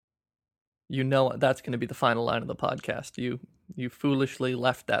You know that's going to be the final line of the podcast. You foolishly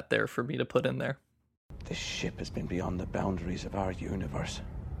left that there for me to put in there. This ship has been beyond the boundaries of our universe,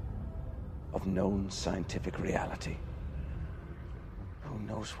 of known scientific reality. Who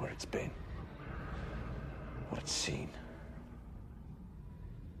knows where it's been, what it's seen,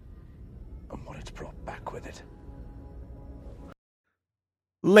 and what it's brought back with it.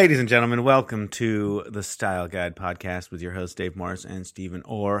 Ladies and gentlemen, welcome to the Style Guide podcast with your hosts Dave Morris and Stephen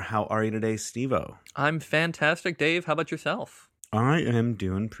Orr. How are you today, Steve-O? I'm fantastic, Dave. How about yourself? I am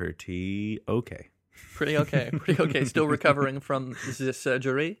doing pretty okay. Pretty okay. Still recovering from the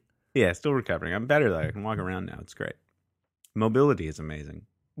surgery? Yeah, still recovering. I'm better though. I can walk around now. It's great. Mobility is amazing.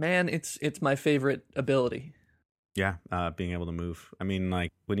 Man, it's my favorite ability. Yeah, being able to move. I mean,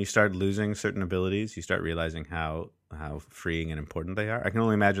 like, when you start losing certain abilities, you start realizing how freeing and important they are. I can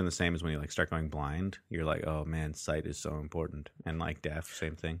only imagine the same as when you start going blind. You're like, oh man, sight is so important. And like deaf,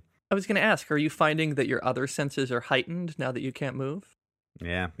 same thing. I was going to ask, are you finding that your other senses are heightened now that you can't move?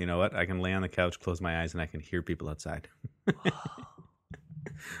 Yeah, you know what? I can lay on the couch, close my eyes, and I can hear people outside.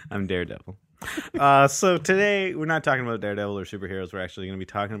 I'm Daredevil. So today, we're not talking about Daredevil or superheroes. We're actually going to be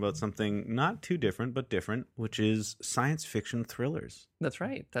talking about something not too different, but different, which is science fiction thrillers. That's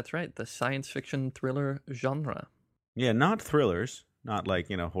right. The science fiction thriller genre. Yeah, not thrillers, not like,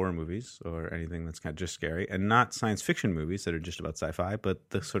 horror movies or anything that's kind of just scary, and not science fiction movies that are just about sci-fi, but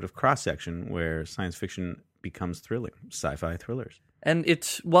the sort of cross-section where science fiction becomes thrilling, sci-fi thrillers. And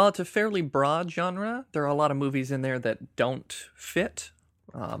while it's a fairly broad genre, there are a lot of movies in there that don't fit,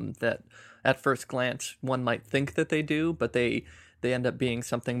 that at first glance one might think that they do, but they end up being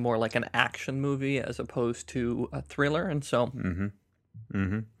something more like an action movie as opposed to a thriller, and so...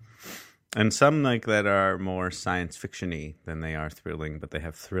 And some like that are more science fiction-y than they are thrilling, but they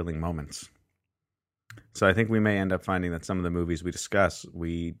have thrilling moments. So I think we may end up finding that some of the movies we discuss,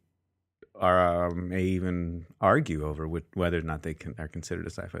 we may even argue over whether or not they are considered a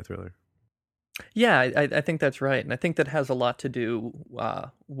sci-fi thriller. Yeah, I think that's right. And I think that has a lot to do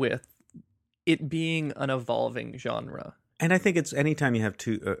with it being an evolving genre. And I think it's anytime you have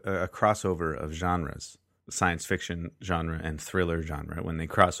a crossover of genres, science fiction genre and thriller genre, when they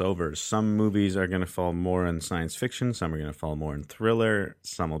cross over, some movies are going to fall more in science fiction, some are going to fall more in thriller,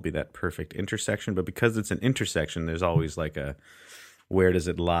 some will be that perfect intersection. But because it's an intersection, there's always like a where does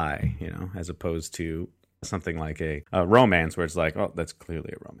it lie, as opposed to something like a romance where it's like, oh, that's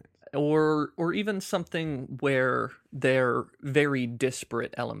clearly a romance. Or even something where they're very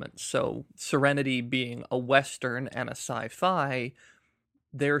disparate elements. So Serenity being a Western and a sci-fi,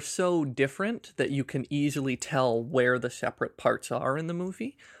 they're so different that you can easily tell where the separate parts are in the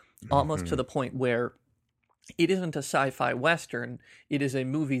movie, almost to the point where it isn't a sci-fi Western, it is a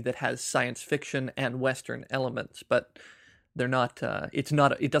movie that has science fiction and Western elements, but they're not,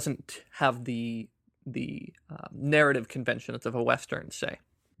 it doesn't have the narrative conventions of a Western, say.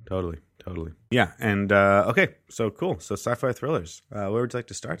 Totally. Yeah, and okay, so cool. So sci-fi thrillers. Where would you like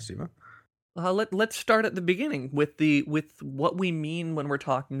to start, Steve? Let's start at the beginning with what we mean when we're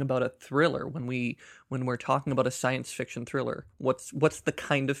talking about a thriller. When we're talking about a science fiction thriller, what's the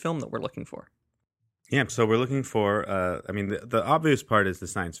kind of film that we're looking for? Yeah, so we're looking for. The obvious part is the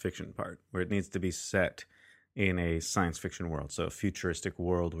science fiction part, where it needs to be set in a science fiction world, so a futuristic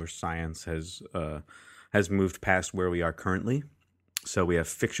world where science has moved past where we are currently. So we have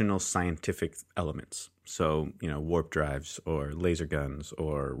fictional scientific elements. So, warp drives or laser guns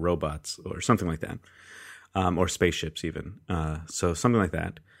or robots or something like that. Or spaceships even. So something like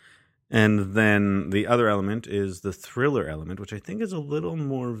that. And then the other element is the thriller element, which I think is a little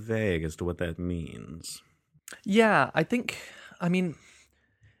more vague as to what that means. Yeah,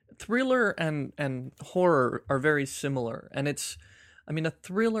 thriller and horror are very similar. And a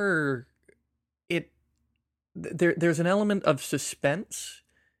thriller, there's an element of suspense.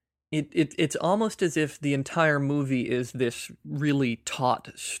 It's almost as if the entire movie is this really taut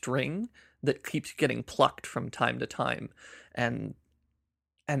string that keeps getting plucked from time to time, and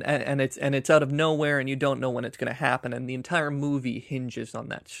it's out of nowhere, and you don't know when it's going to happen, and the entire movie hinges on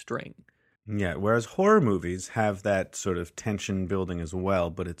that string. Yeah, whereas horror movies have that sort of tension building as well,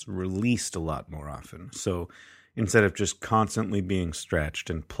 but it's released a lot more often. So instead of just constantly being stretched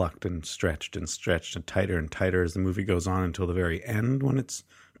and plucked and stretched and tighter and tighter as the movie goes on until the very end when it's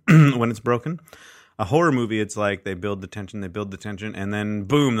broken. A horror movie, it's like they build the tension, and then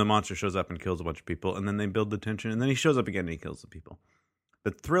boom, the monster shows up and kills a bunch of people, and then they build the tension, and then he shows up again and he kills the people.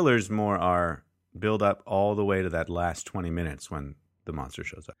 But thrillers more are build up all the way to that last 20 minutes when the monster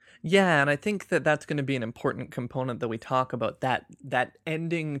shows up. Yeah, and I think that's going to be an important component that we talk about, that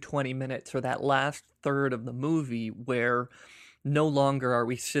ending 20 minutes or that last third of the movie where no longer are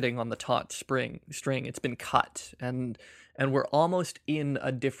we sitting on the taut string. It's been cut, and we're almost in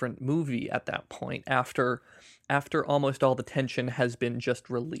a different movie at that point after almost all the tension has been just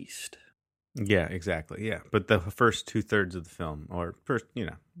released. Yeah, exactly. Yeah, but the first 2/3 of the film, or first,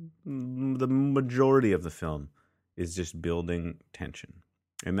 the majority of the film, is just building tension,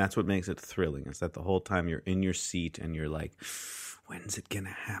 and that's what makes it thrilling. Is that the whole time you're in your seat and you're like, when's it gonna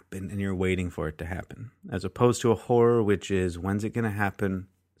happen? And you're waiting for it to happen, as opposed to a horror, which is, when's it gonna happen?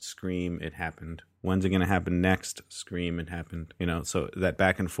 Scream, it happened. When's it gonna happen next? Scream, it happened. So that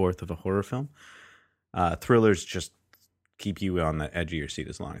back and forth of a horror film. Thrillers just keep you on the edge of your seat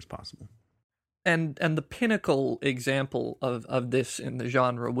as long as possible. And the pinnacle example of this in the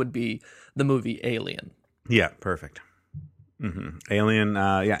genre would be the movie Alien. Yeah, perfect. Alien,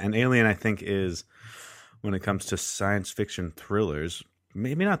 and Alien, I think, is, when it comes to science fiction thrillers,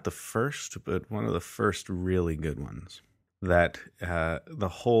 maybe not the first, but one of the first really good ones. That the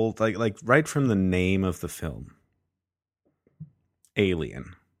whole, like right from the name of the film,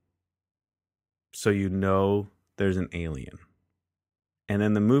 Alien. So there's an alien. And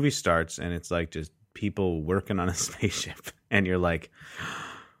then the movie starts, and it's like just people working on a spaceship. And you're like,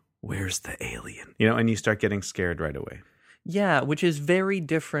 where's the alien? And you start getting scared right away. Yeah, which is very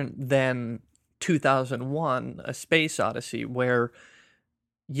different than 2001, A Space Odyssey, where,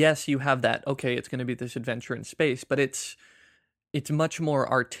 yes, you have that, okay, it's going to be this adventure in space, but it's much more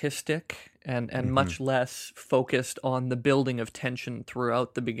artistic and much less focused on the building of tension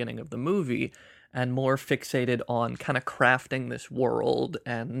throughout the beginning of the movie, and more fixated on kind of crafting this world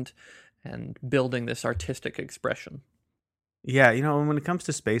and building this artistic expression. Yeah, when it comes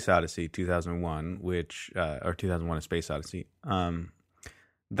to Space Odyssey 2001, or 2001: A Space Odyssey,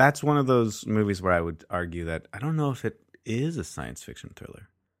 that's one of those movies where I would argue that I don't know if it is a science fiction thriller.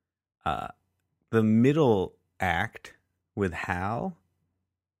 The middle act with Hal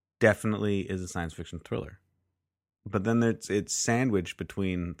definitely is a science fiction thriller. But then it's sandwiched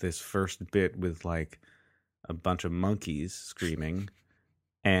between this first bit with like a bunch of monkeys screaming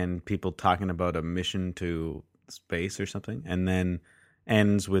and people talking about a mission to space or something, and then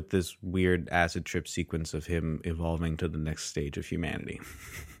ends with this weird acid trip sequence of him evolving to the next stage of humanity,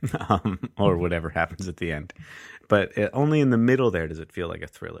 or whatever happens at the end. But only in the middle there does it feel like a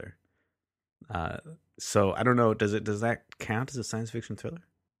thriller. So I don't know. Does that count as a science fiction thriller?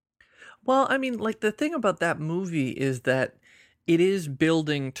 Well, I mean, like, the thing about that movie is that it is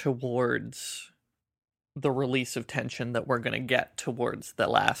building towards the release of tension that we're going to get towards the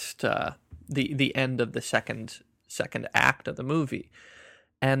last, the end of the second act of the movie.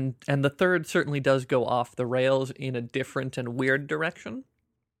 And the third certainly does go off the rails in a different and weird direction.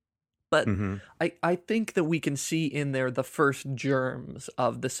 But I think that we can see in there the first germs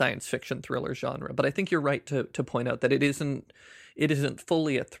of the science fiction thriller genre. But I think you're right to point out that it isn't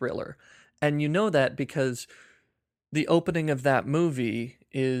fully a thriller. And you know that because the opening of that movie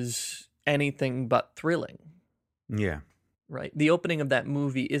is anything but thrilling. Yeah. Right? The opening of that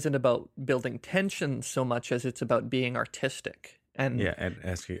movie isn't about building tension so much as it's about being artistic. And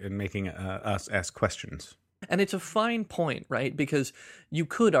making us ask questions. And it's a fine point, right? Because you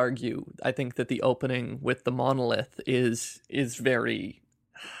could argue, I think, that the opening with the monolith is very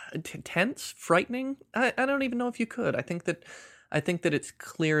tense, frightening. I don't even know if you could. I think that it's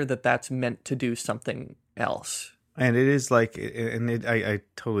clear that that's meant to do something else. And it is like, I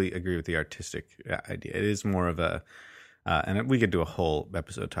totally agree with the artistic idea. It is more of a, and we could do a whole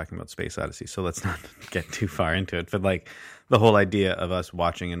episode talking about Space Odyssey, so let's not get too far into it. But like the whole idea of us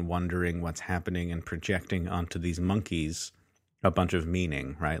watching and wondering what's happening and projecting onto these monkeys a bunch of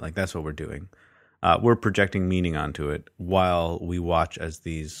meaning, right? Like that's what we're doing. We're projecting meaning onto it while we watch as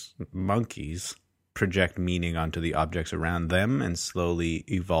these monkeys project meaning onto the objects around them and slowly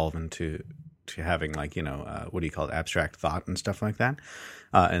evolve into having like, what do you call it? Abstract thought and stuff like that.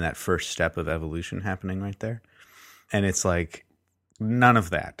 And that first step of evolution happening right there. And it's like, none of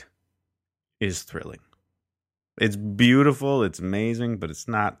that is thrilling. It's beautiful, it's amazing, but it's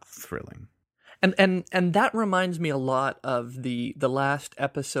not thrilling. And that reminds me a lot of the last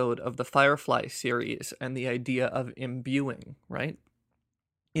episode of the Firefly series and the idea of imbuing, right?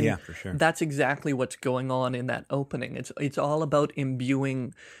 Yeah, for sure. That's exactly what's going on in that opening. It's all about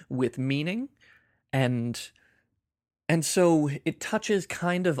imbuing with meaning, and so it touches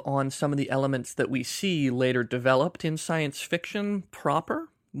kind of on some of the elements that we see later developed in science fiction proper,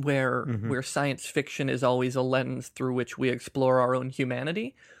 where science fiction is always a lens through which we explore our own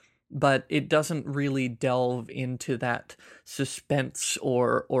humanity, but it doesn't really delve into that suspense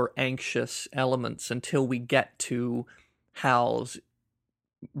or anxious elements until we get to Hal's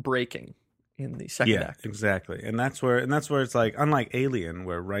breaking in the second act. Exactly. And that's where it's like, unlike Alien,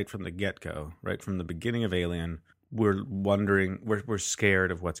 where right from the get-go, right from the beginning of Alien, we're wondering, we're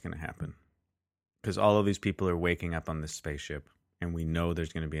scared of what's going to happen. Because all of these people are waking up on this spaceship, and we know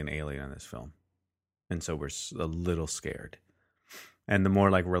there's going to be an alien in this film. And so we're a little scared. And the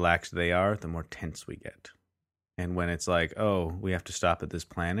more like relaxed they are, the more tense we get. And when it's like, oh, we have to stop at this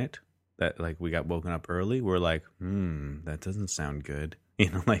planet, that like we got woken up early, we're like, that doesn't sound good. You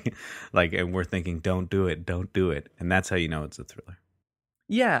know, like, and we're thinking, don't do it. And that's how you know it's a thriller.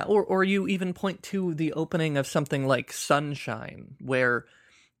 Yeah, or you even point to the opening of something like Sunshine, where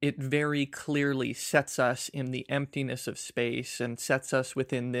it very clearly sets us in the emptiness of space and sets us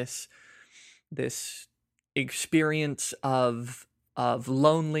within this experience of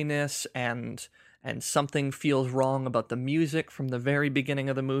loneliness, and something feels wrong about the music from the very beginning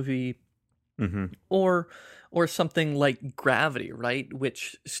of the movie. Mm-hmm. Or something like Gravity, right?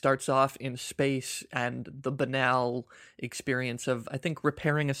 Which starts off in space and the banal experience of, I think,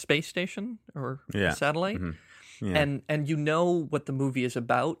 repairing a space station or a satellite. Mm-hmm. Yeah. And you know what the movie is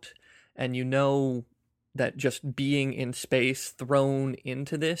about, and you know that just being in space thrown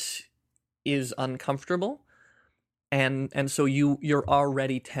into this is uncomfortable. And so you're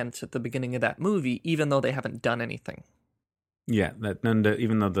already tense at the beginning of that movie, even though they haven't done anything. Yeah,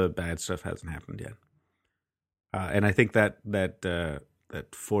 even though the bad stuff hasn't happened yet. And I think that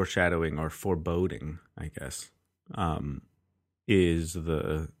foreshadowing or foreboding, I guess, is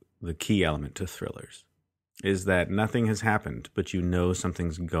the key element to thrillers. Is that nothing has happened, but you know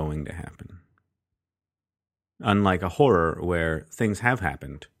something's going to happen. Unlike a horror where things have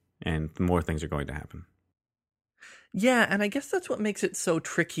happened and more things are going to happen. Yeah, and I guess that's what makes it so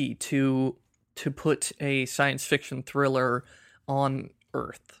tricky to put a science fiction thriller on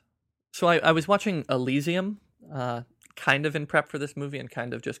Earth. So I was watching Elysium, kind of in prep for this movie, and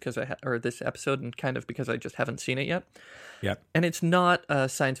kind of just because or this episode, and kind of because I just haven't seen it yet. Yeah, and it's not a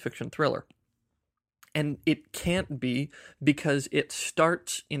science fiction thriller, and it can't be because it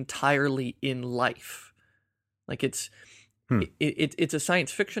starts entirely in life. Like it's a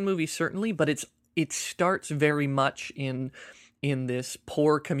science fiction movie certainly, but it starts very much in this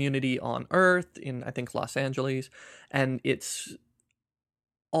poor community on Earth, in I think Los Angeles, and it's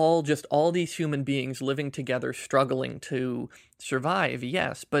all these human beings living together, struggling to survive,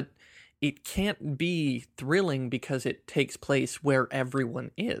 yes, but it can't be thrilling because it takes place where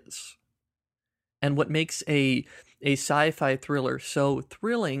everyone is. And what makes a sci-fi thriller so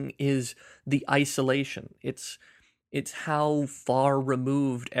thrilling is the isolation. It's how far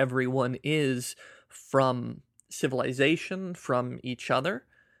removed everyone is from civilization, from each other.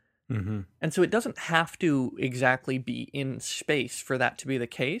 Mm-hmm. And so it doesn't have to exactly be in space for that to be the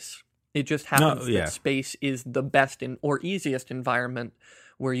case. It just happens that space is the best or easiest environment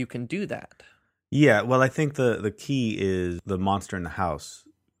where you can do that. Yeah, well, I think the key is the monster in the house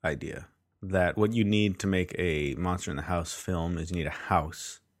idea. That what you need to make a monster in the house film is you need a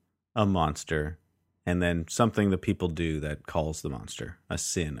house, a monster, and then something that people do that calls the monster a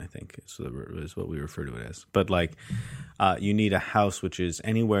sin, I think is what we refer to it as. But like, you need a house which is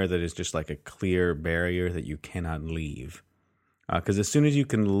anywhere that is just like a clear barrier that you cannot leave. Because as soon as you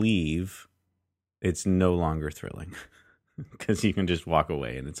can leave, it's no longer thrilling. Because you can just walk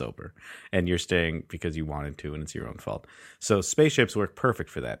away and it's over. And you're staying because you wanted to and it's your own fault. So spaceships work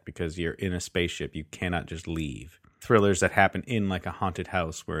perfect for that because you're in a spaceship. You cannot just leave. Thrillers that happen in like a haunted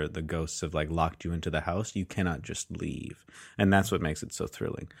house where the ghosts have like locked you into the house, you cannot just leave. And that's what makes it so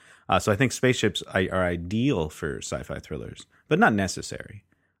thrilling. So I think spaceships are ideal for sci-fi thrillers, but not necessary.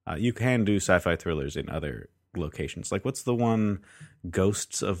 You can do sci-fi thrillers in other locations. Like what's the one,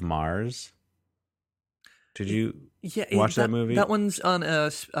 Ghosts of Mars? Did you watch that movie? That one's on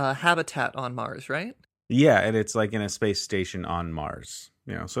a habitat on Mars, right? Yeah, and it's like in a space station on Mars.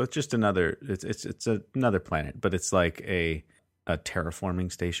 You know, so it's just another. It's another planet, but it's like a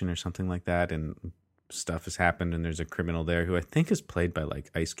terraforming station or something like that, and stuff has happened, and there's a criminal there who I think is played by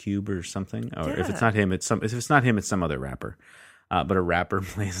like Ice Cube or something. Or if it's not him, it's some other rapper. But a rapper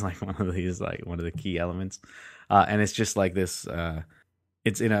plays like one of the key elements, and it's just like this.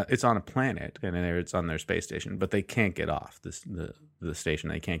 It's on a planet, and it's on their space station, but they can't get off the station.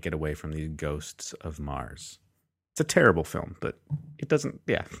 They can't get away from these ghosts of Mars. It's a terrible film, but it doesn't.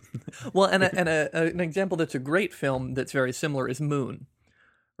 Yeah. Well, and an example that's a great film that's very similar is Moon,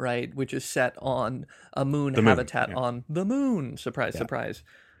 right? Which is set on a moon habitat on the moon. Surprise, surprise.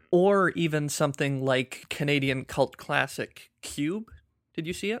 Or even something like Canadian cult classic Cube. Did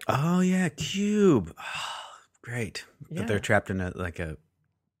you see it? Oh yeah, Cube. Oh, great. Yeah. But they're trapped in a sort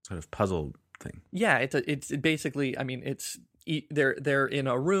of puzzle thing. Yeah, it's basically, I mean, it's they're in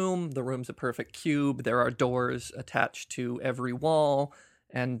a room. The room's a perfect cube. There are doors attached to every wall,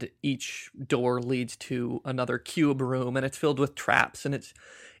 and each door leads to another cube room, and it's filled with traps. And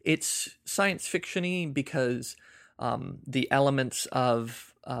it's science fiction-y because the elements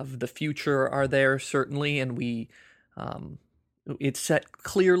of the future are there certainly, and it's set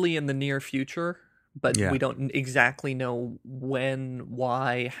clearly in the near future, but we don't exactly know when,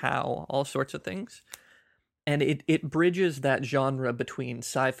 why, how, all sorts of things. And it bridges that genre between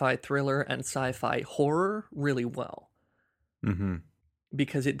sci-fi thriller and sci-fi horror really well. Mm-hmm.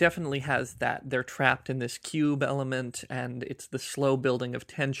 Because it definitely has that they're trapped in this cube element, and it's the slow building of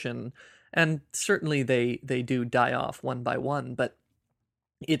tension. And certainly they do die off one by one, but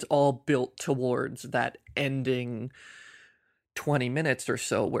it's all built towards that ending 20 minutes or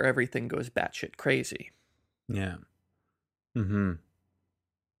so where everything goes batshit crazy. Yeah. Mm-hmm.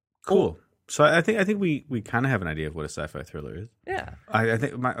 Cool. So I think we kind of have an idea of what a sci-fi thriller is. Yeah. I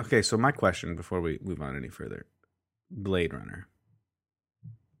think so my question before we move on any further, Blade Runner.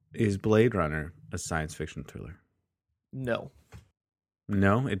 Is Blade Runner a science fiction thriller? No.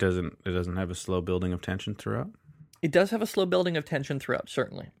 No, it doesn't have a slow building of tension throughout? It does have a slow building of tension throughout,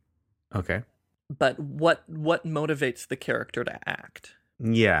 certainly. Okay. But what motivates the character to act?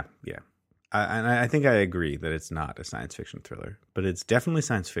 Yeah. I think I agree that it's not a science fiction thriller, but it's definitely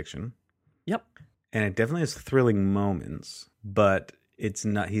science fiction. Yep. And it definitely has thrilling moments, but he's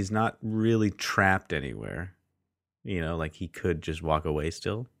not really trapped anywhere. Like he could just walk away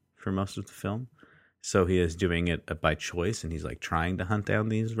still for most of the film. So he is doing it by choice, and he's like trying to hunt down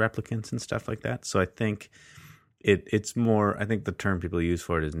these replicants and stuff like that. So I think it's more, I think the term people use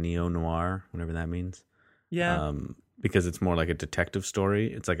for it is neo-noir, whatever that means. Yeah. Because it's more like a detective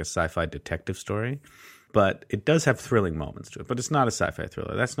story. It's like a sci-fi detective story. But it does have thrilling moments to it. But it's not a sci-fi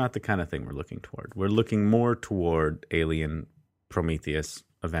thriller. That's not the kind of thing we're looking toward. We're looking more toward Alien, Prometheus,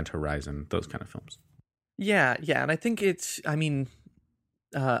 Event Horizon, those kind of films. Yeah. And I think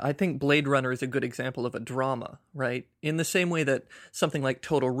I think Blade Runner is a good example of a drama, right? In the same way that something like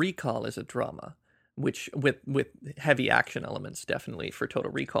Total Recall is a drama, which with heavy action elements definitely for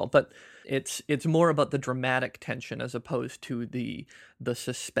Total Recall, but it's more about the dramatic tension as opposed to the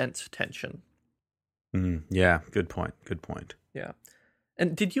suspense tension. Yeah, good point. Yeah.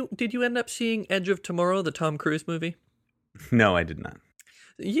 And did you end up seeing Edge of Tomorrow, the Tom Cruise movie? No, I did not.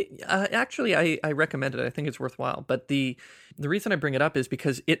 Actually, I recommend it. I think it's worthwhile. But the reason I bring it up is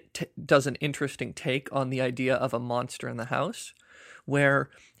because it does an interesting take on the idea of a monster in the house, where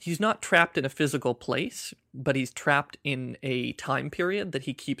he's not trapped in a physical place, but he's trapped in a time period that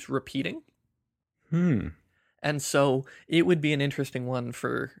he keeps repeating. And so it would be an interesting one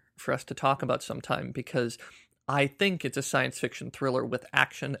for us to talk about sometime, because I think it's a science fiction thriller with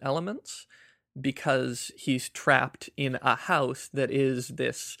action elements, because he's trapped in a house that is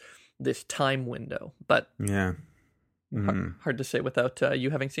this time window. But yeah, hard to say without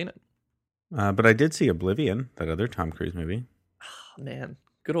you having seen it. But I did see Oblivion, that other Tom Cruise movie. Oh, man,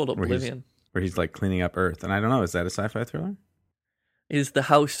 good old Oblivion. Where he's like cleaning up Earth. And I don't know, is that a sci-fi thriller? Is the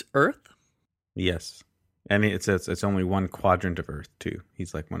house Earth? Yes. And it says it's only one quadrant of Earth, too.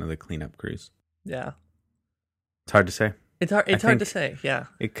 He's like one of the cleanup crews. Yeah. It's hard to say. It's hard to say, yeah.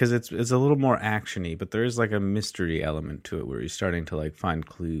 Because it's a little more action-y, but there is like a mystery element to it where he's starting to like find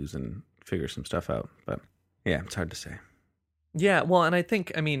clues and figure some stuff out. But yeah, it's hard to say. Yeah, well, and I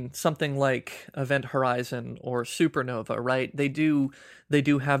think, something like Event Horizon or Supernova, right? They do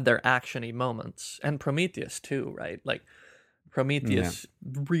have their action-y moments. And Prometheus, too, right? Like, Prometheus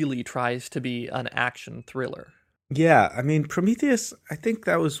really tries to be an action thriller. Yeah, Prometheus, I think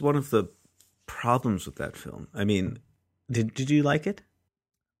that was one of the problems with that film. Did you like it?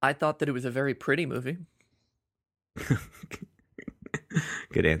 I thought that it was a very pretty movie.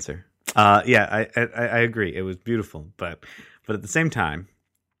 Good answer. Yeah, I agree. It was beautiful, but at the same time,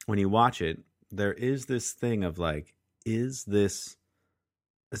 when you watch it, there is this thing of like,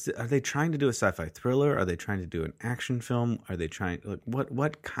 are they trying to do a sci-fi thriller? Are they trying to do an action film? Are they trying, like,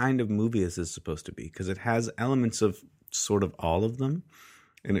 what kind of movie is this supposed to be? Because it has elements of sort of all of them.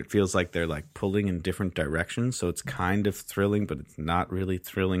 And it feels like they're like pulling in different directions. So it's kind of thrilling, but it's not really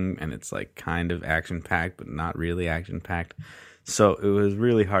thrilling. And it's like kind of action-packed, but not really action-packed. So it was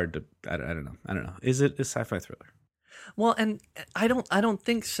really hard to, I don't know. Is it a sci-fi thriller? Well, and I don't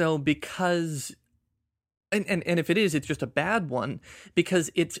think so, because, and if it is, it's just a bad one,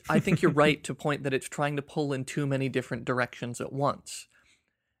 because I think you're right to point that it's trying to pull in too many different directions at once.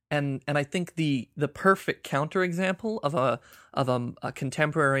 And I think the perfect counterexample of a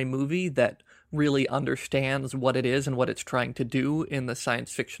contemporary movie that really understands what it is and what it's trying to do in the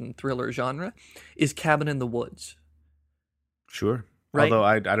science fiction thriller genre is Cabin in the Woods. Sure. right? Although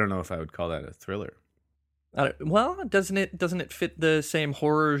I don't know if I would call that a thriller. Well, doesn't it fit the same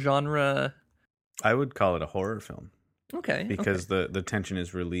horror genre? I would call it a horror film Okay, because the tension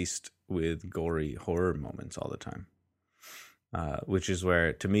is released with gory horror moments all the time. Which is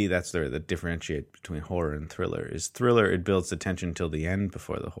where, to me, that's the differentiate between horror and thriller. Is thriller, it builds the tension till the end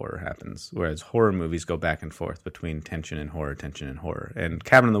before the horror happens, whereas horror movies go back and forth between tension and horror, tension and horror. And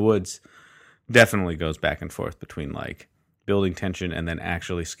Cabin in the Woods definitely goes back and forth between like building tension and then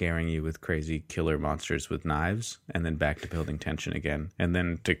actually scaring you with crazy killer monsters with knives, and then back to building tension again, and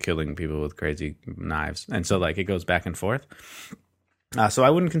then to killing people with crazy knives. And so like it goes back and forth. So I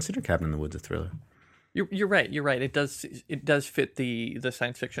wouldn't consider Cabin in the Woods a thriller. You're right. You're right. It does fit the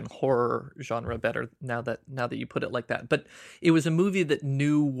science fiction horror genre better now that you put it like that. But it was a movie that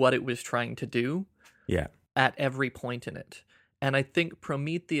knew what it was trying to do. Yeah. At every point in it. And I think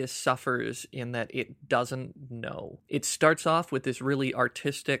Prometheus suffers in that it doesn't know. It starts off with this really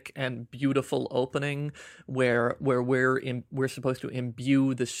artistic and beautiful opening where we're supposed to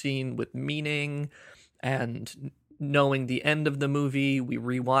imbue the scene with meaning, and knowing the end of the movie, we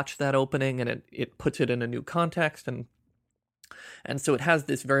rewatch that opening and it puts it in a new context, and so it has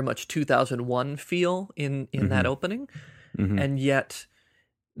this very much 2001 feel in that opening, and yet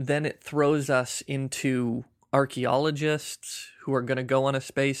then it throws us into archaeologists who are going to go on a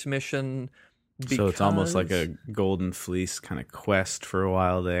space mission. So it's almost like a Golden Fleece kind of quest for a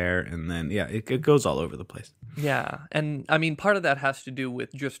while there, and then it goes all over the place. Yeah, and I mean part of that has to do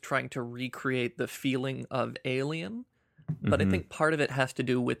with just trying to recreate the feeling of Alien, but I think part of it has to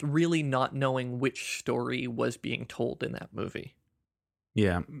do with really not knowing which story was being told in that movie.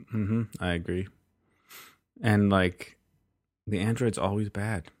 Yeah, I agree. And like the android's always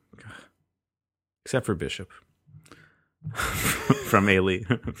bad. Except for Bishop. from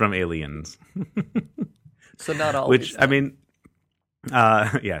Aliens. So not always. Which, I mean,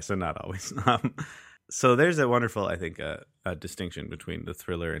 so not always. So there's a wonderful, I think, a distinction between the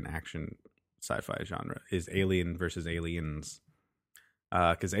thriller and action sci-fi genre is Alien versus Aliens.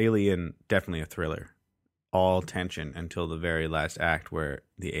 Because Alien, definitely a thriller. All tension until the very last act where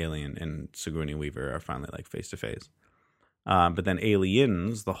the alien and Sigourney Weaver are finally like face to face. But then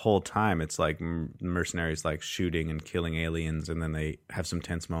Aliens, the whole time, it's like mercenaries like shooting and killing aliens, and then they have some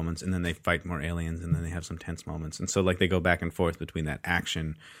tense moments, and then they fight more aliens, and then they have some tense moments. And so like they go back and forth between that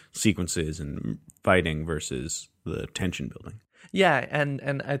action sequences and fighting versus the tension building. Yeah,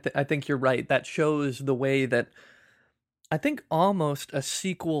 and I think you're right. That shows the way that I think almost a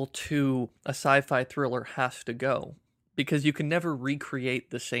sequel to a sci-fi thriller has to go, because you can never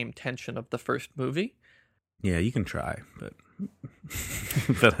recreate the same tension of the first movie. Yeah, you can try, but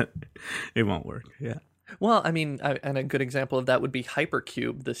but it won't work. Yeah. Well, I mean, and a good example of that would be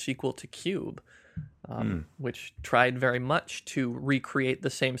Hypercube, the sequel to Cube, which tried very much to recreate the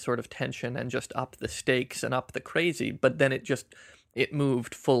same sort of tension and just up the stakes and up the crazy, but then it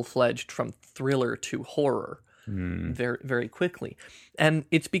moved full-fledged from thriller to horror very, very quickly. And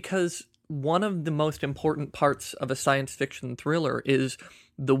it's because one of the most important parts of a science fiction thriller is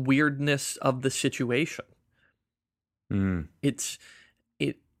the weirdness of the situation.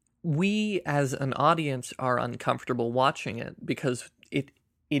 We as an audience are uncomfortable watching it because it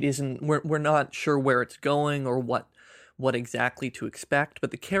isn't, we're not sure where it's going or what exactly to expect,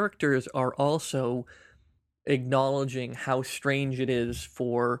 but the characters are also acknowledging how strange it is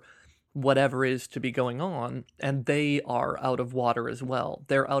for whatever is to be going on, and they are out of water as well.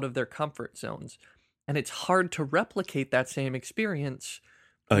 They're out of their comfort zones, and it's hard to replicate that same experience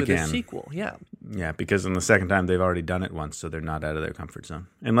with a sequel. Yeah, because in the second time they've already done it once, so they're not out of their comfort zone.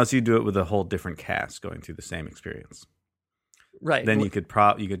 Unless you do it with a whole different cast going through the same experience, right? Then you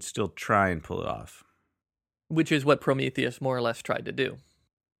could still try and pull it off, which is what Prometheus more or less tried to do.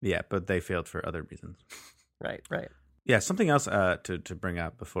 Yeah, but they failed for other reasons. Right. Yeah, something else to bring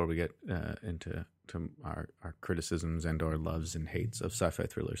up before we get into our criticisms and or loves and hates of sci-fi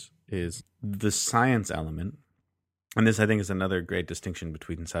thrillers is the science element. And this, I think, is another great distinction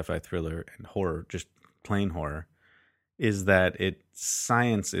between sci-fi thriller and horror, just plain horror, is that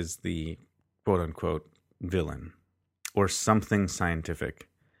science is the quote-unquote villain or something scientific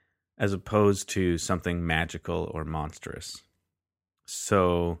as opposed to something magical or monstrous.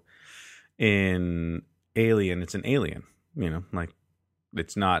 So in Alien, it's an alien, like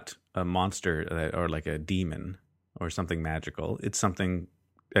it's not a monster or like a demon or something magical. It's an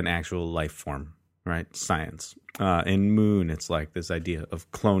actual life form. right? Science. In Moon, it's like this idea of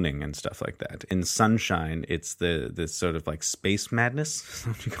cloning and stuff like that. In Sunshine, it's the sort of like space madness. Is that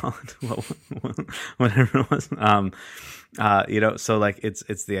what you call it? Whatever it was. So like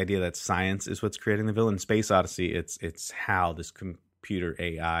it's the idea that science is what's creating the villain. Space Odyssey, it's how this computer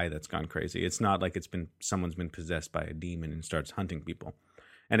AI that's gone crazy. It's not like someone's been possessed by a demon and starts hunting people.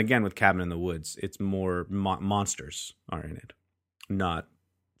 And again, with Cabin in the Woods, it's more monsters are in it, not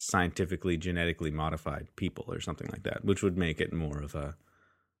scientifically, genetically modified people or something like that, which would make it more of a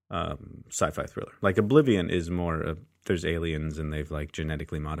sci-fi thriller. Like Oblivion is more of, there's aliens and they've like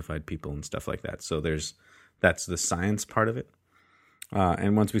genetically modified people and stuff like that. So that's the science part of it.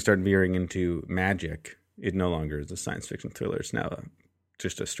 And once we start veering into magic, it no longer is a science fiction thriller. It's now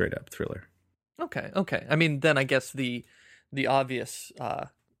just a straight up thriller. Okay. I mean, then I guess the obvious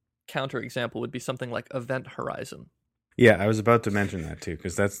counterexample would be something like Event Horizon. Yeah, I was about to mention that too,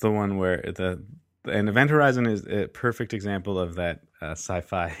 because that's the one where and Event Horizon is a perfect example of that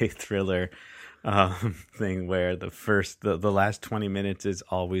sci-fi thriller thing where the last 20 minutes is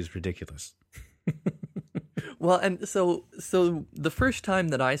always ridiculous. Well, and so the first time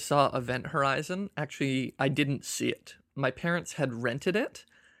that I saw Event Horizon, actually, I didn't see it. My parents had rented it,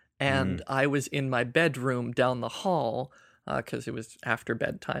 and I was in my bedroom down the hall, because it was after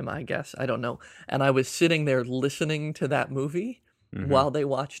bedtime, I guess. I don't know. And I was sitting there listening to that movie while they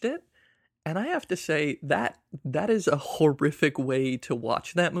watched it. And I have to say that is a horrific way to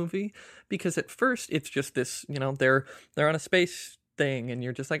watch that movie, because at first it's just this, they're on a space thing and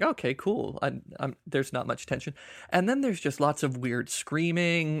you're just like, okay, cool. There's not much tension. And then there's just lots of weird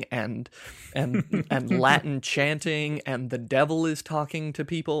screaming and Latin chanting, and the devil is talking to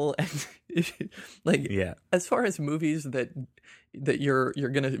people. And as far as movies that you're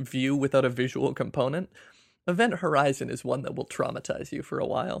going to view without a visual component, Event Horizon is one that will traumatize you for a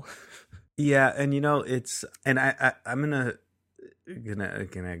while. Yeah, and I'm gonna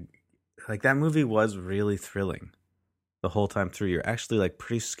like, that movie was really thrilling the whole time through. You're actually like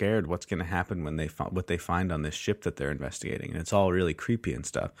pretty scared what's going to happen when what they find on this ship that they're investigating, and it's all really creepy and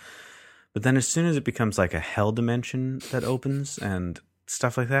stuff. But then as soon as it becomes like a hell dimension that opens and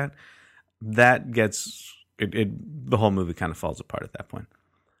stuff like that, that gets the whole movie kind of falls apart at that point.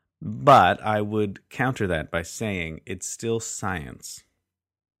 But I would counter that by saying it's still science,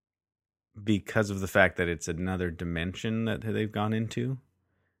 because of the fact that it's another dimension that they've gone into,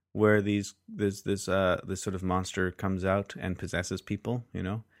 where this sort of monster comes out and possesses people,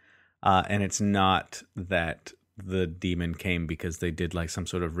 and it's not that the demon came because they did like some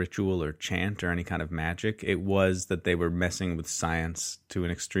sort of ritual or chant or any kind of magic. It was that they were messing with science to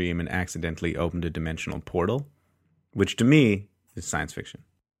an extreme and accidentally opened a dimensional portal, which to me is science fiction.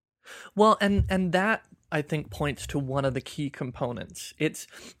 Well, and that, I think, points to one of the key components. It's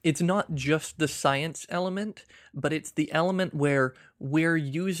not just the science element, but it's the element where we're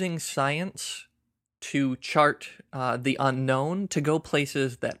using science to chart the unknown, to go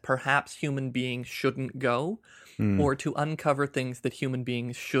places that perhaps human beings shouldn't go, or to uncover things that human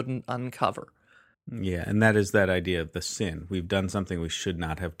beings shouldn't uncover. Yeah, and that is that idea of the sin. We've done something we should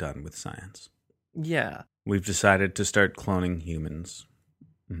not have done with science. Yeah. We've decided to start cloning humans.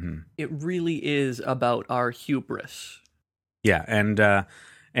 Mm-hmm. It really is about our hubris. Yeah, and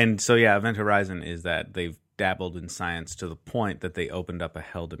so Event Horizon is that they've dabbled in science to the point that they opened up a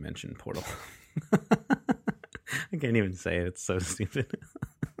hell dimension portal. I can't even say it. It's so stupid.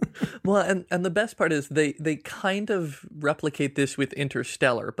 Well, and the best part is they kind of replicate this with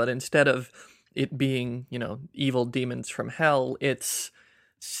Interstellar, but instead of it being, evil demons from hell, it's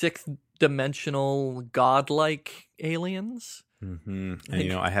sixth dimensional godlike aliens. Mm-hmm.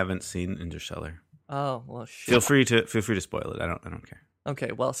 And I haven't seen Interstellar. Oh well, shit. Feel free to spoil it. I don't care.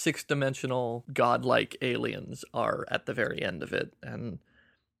 Okay, well, sixth dimensional godlike aliens are at the very end of it, and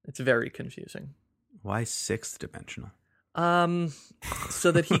it's very confusing. Why sixth dimensional?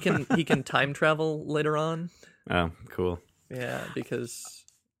 So that he can time travel later on. Oh, cool. Yeah, because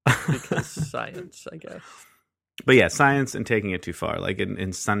science, I guess. But yeah, science and taking it too far. Like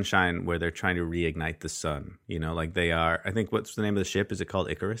in Sunshine, where they're trying to reignite the sun, like they are. I think, what's the name of the ship? Is it called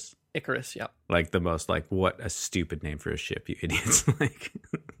Icarus? Icarus, yeah. Like the most, like, what a stupid name for a ship, you idiots. Like,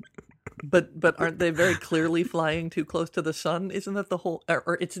 but aren't they very clearly flying too close to the sun? Isn't that the whole?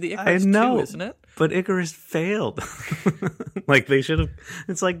 Or it's the Icarus I know, too, isn't it? But Icarus failed. Like they should have.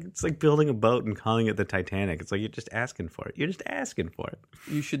 It's like building a boat and calling it the Titanic. It's like you're just asking for it. You're just asking for it.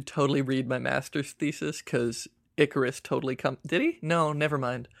 You should totally read my master's thesis, because Icarus totally Did he? No, never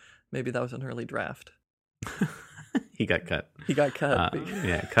mind. Maybe that was an early draft. He got cut. He got cut.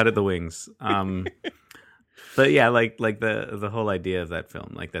 Yeah, cut at the wings. But yeah, like the whole idea of that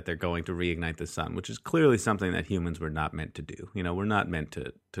film, like that they're going to reignite the sun, which is clearly something that humans were not meant to do. You know, we're not meant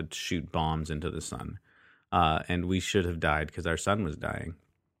to shoot bombs into the sun, and we should have died because our sun was dying.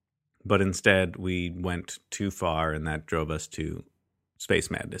 But instead, we went too far, and that drove us to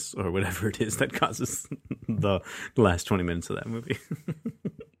space madness or whatever it is that causes the last 20 minutes of that movie.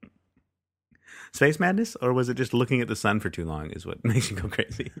 Space madness, or was it just looking at the sun for too long is what makes you go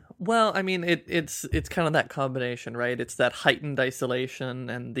crazy? Well, I mean, it's kind of that combination, right? It's that heightened isolation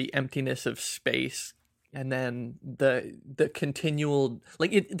and the emptiness of space, and then the continual,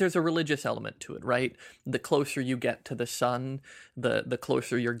 like, there's a religious element to it, right? The closer you get to the sun, the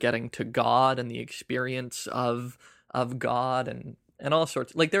closer you're getting to God and the experience of God and all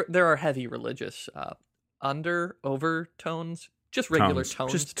sorts. Like there are heavy religious overtones, just regular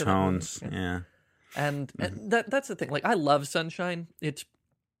tones, just to tones, that movie. yeah. And that's the thing. Like, I love Sunshine. It's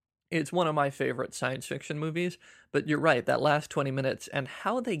one of my favorite science fiction movies. But you're right, that last 20 minutes and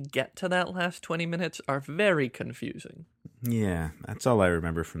how they get to that last 20 minutes are very confusing. Yeah, that's all I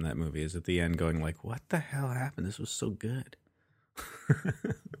remember from that movie is at the end going like, what the hell happened? This was so good.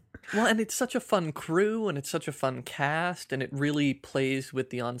 Well, and it's such a fun crew, and it's such a fun cast, and it really plays with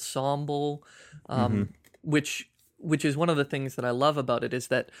the ensemble, which is one of the things that I love about it, is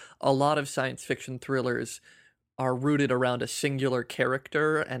that a lot of science fiction thrillers are rooted around a singular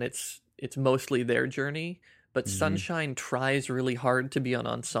character, and it's mostly their journey. But Sunshine tries really hard to be an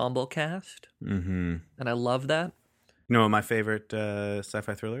ensemble cast, and I love that. You know what my favorite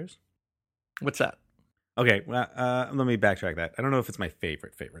sci-fi thriller is? What's that? Okay, well, let me backtrack that. I don't know if it's my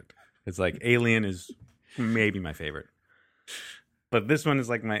favorite. It's like Alien is maybe my favorite, but this one is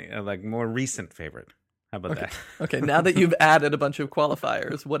like my like more recent favorite. How about that? Okay, now that you've added a bunch of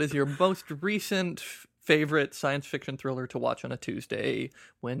qualifiers, what is your most recent favorite science fiction thriller to watch on a Tuesday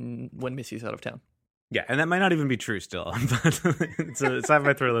when Missy's out of town? Yeah, and that might not even be true still, but it's a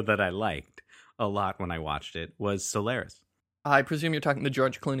sci-fi thriller that I liked a lot when I watched it was Solaris. I presume you're talking the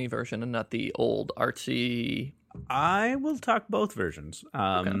George Clooney version and not the old artsy. I will talk both versions.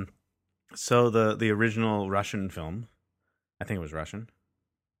 Okay. So the original Russian film, I think it was Russian.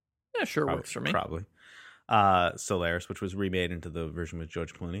 Yeah, sure, works for me. Probably. Solaris, which was remade into the version with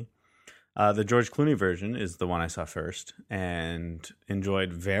George Clooney. The George Clooney version is the one I saw first and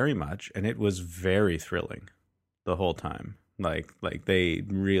enjoyed very much, and it was very thrilling the whole time. Like they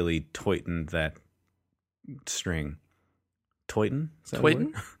really tightened that string. Toyton?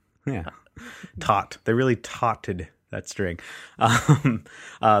 Toyton? Yeah. Taut. They really tauted that string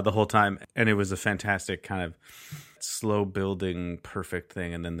the whole time. And it was a fantastic kind of slow building, perfect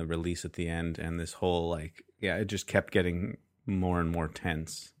thing. And then the release at the end and this whole it just kept getting more and more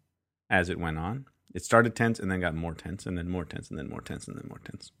tense as it went on. It started tense and then got more tense and then more tense and then more tense and then more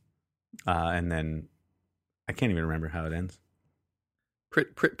tense. And then I can't even remember how it ends.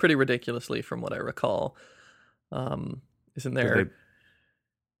 Pretty ridiculously from what I recall. Isn't there?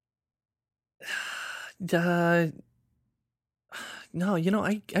 No,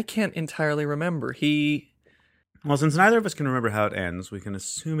 I can't entirely remember. Well, since neither of us can remember how it ends, we can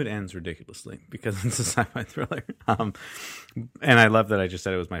assume it ends ridiculously because it's a sci-fi thriller. And I love that I just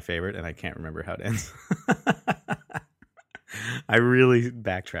said it was my favorite, and I can't remember how it ends. I really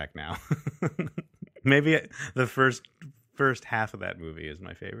backtrack now. Maybe the first half of that movie is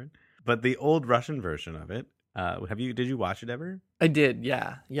my favorite, but the old Russian version of it. Did you watch it ever? I did,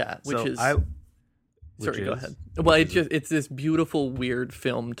 yeah. Sorry, go ahead. Well, it's this beautiful, weird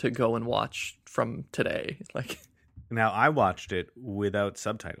film to go and watch from today. Now I watched it without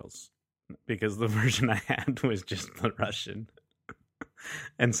subtitles because the version I had was just the Russian,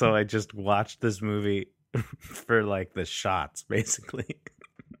 and so I just watched this movie for the shots, basically,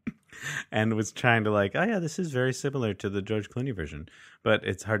 and was trying to oh yeah, this is very similar to the George Clooney version, but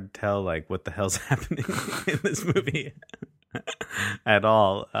it's hard to tell what the hell's happening in this movie at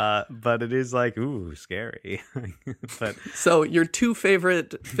all. But it is ooh, scary. But so your two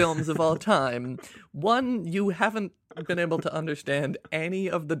favorite films of all time, one, you haven't been able to understand any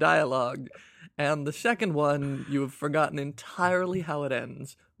of the dialogue, and the second one, you have forgotten entirely how it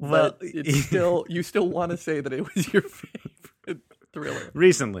ends. But you still want to say that it was your favorite thriller.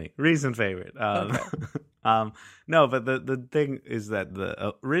 Recent favorite. Okay. No, but the thing is that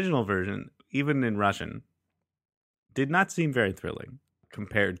the original version, even in Russian, did not seem very thrilling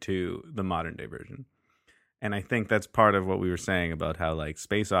compared to the modern day version. And I think that's part of what we were saying about how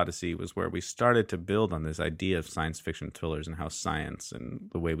Space Odyssey was where we started to build on this idea of science fiction thrillers and how science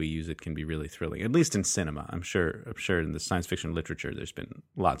and the way we use it can be really thrilling, at least in cinema. I'm sure in the science fiction literature, there's been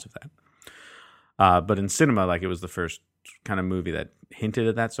lots of that. But in cinema, it was the first kind of movie that hinted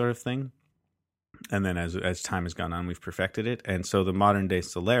at that sort of thing. And then as time has gone on, we've perfected it. And so the modern day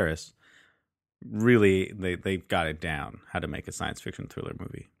Solaris, really, they've got it down, how to make a science fiction thriller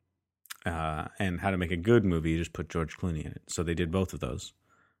movie. And how to make a good movie, you just put George Clooney in it. So they did both of those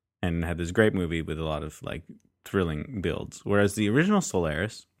and had this great movie with a lot of like thrilling builds. Whereas the original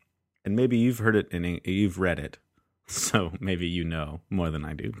Solaris, and maybe you've heard it you've read it, so maybe you know more than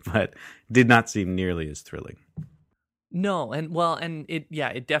I do, but did not seem nearly as thrilling. No, and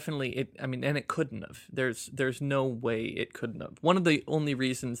it definitely, and it couldn't have. There's no way it couldn't have. One of the only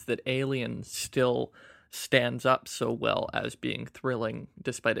reasons that Alien still stands up so well as being thrilling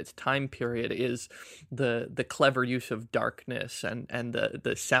despite its time period is the clever use of darkness, and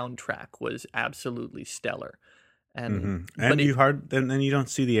the soundtrack was absolutely stellar. And then you don't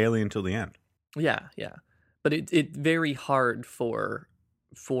see the alien till the end. Yeah. But it's very hard for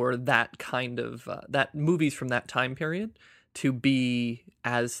that kind of that movies from that time period to be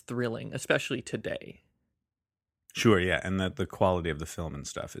as thrilling, especially today. Sure, yeah, and that the quality of the film and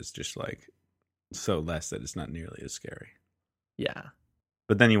stuff is just like so less that it's not nearly as scary. Yeah.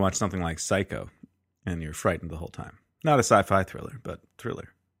 But then you watch something like Psycho and you're frightened the whole time. Not a sci-fi thriller, but thriller.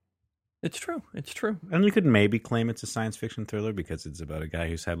 It's true. And you could maybe claim it's a science fiction thriller because it's about a guy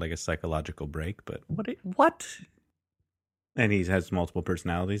who's had like a psychological break, but what? And he has multiple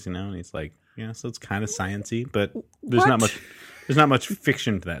personalities, and he's like, so it's kind of science-y, but there's not much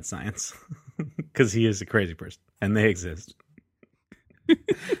fiction to that science because he is a crazy person and they exist.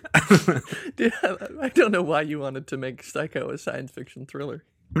 Dude, I don't know why you wanted to make Psycho a science fiction thriller.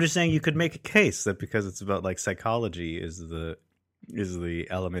 I'm just saying you could make a case that because it's about like psychology is the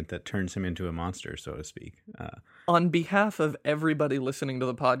element that turns him into a monster, so to speak. On behalf of everybody listening to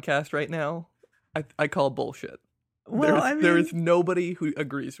the podcast right now, I call bullshit. Well, there is nobody who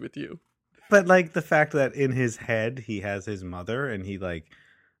agrees with you. But like the fact that in his head he has his mother,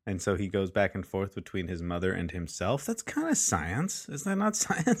 and so he goes back and forth between his mother and himself. That's kind of science. Is that not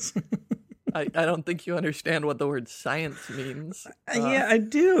science? I don't think you understand what the word science means. Yeah, I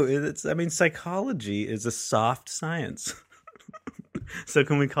do. Psychology is a soft science. So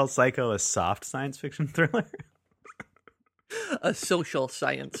can we call Psycho a soft science fiction thriller? A social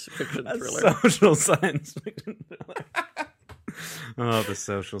science fiction thriller. A social science fiction thriller. Oh, the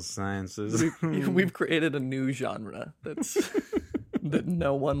social sciences. We've created a new genre that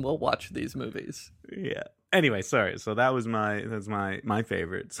no one will watch these movies. Yeah. Anyway, sorry. So that's my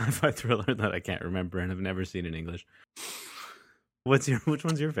favorite sci-fi thriller that I can't remember and have never seen in English. Which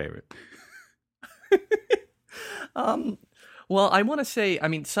one's your favorite? Well, I want to say,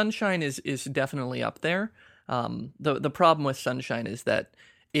 Sunshine is definitely up there. The problem with Sunshine is that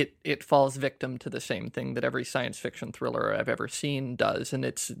it falls victim to the same thing that every science fiction thriller I've ever seen does, and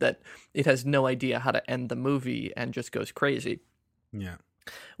it's that it has no idea how to end the movie and just goes crazy. Yeah.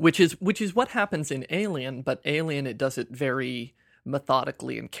 Which is what happens in Alien, but Alien, it does it very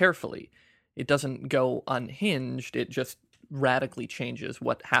methodically and carefully. It doesn't go unhinged, it just radically changes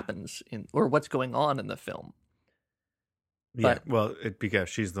what happens or what's going on in the film. Yeah, because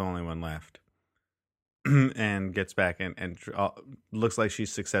she's the only one left. And gets back and looks like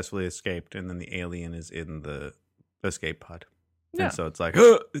she's successfully escaped, and then the alien is in the escape pod. Yeah. And so it's like,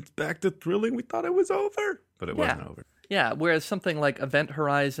 it's back to thrilling. We thought it was over, but it wasn't over. Yeah, whereas something like Event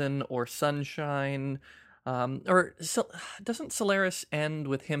Horizon or Sunshine, doesn't Solaris end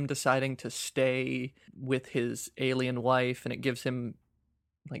with him deciding to stay with his alien wife, and it gives him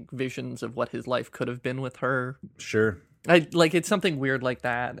like visions of what his life could have been with her? Sure. It's something weird like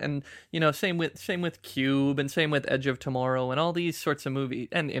that, and same with Cube, and same with Edge of Tomorrow, and all these sorts of movies,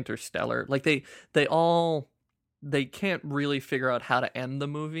 and Interstellar. Like they can't really figure out how to end the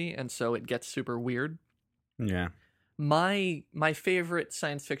movie, and so it gets super weird. Yeah. My favorite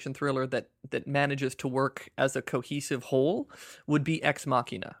science fiction thriller that manages to work as a cohesive whole would be Ex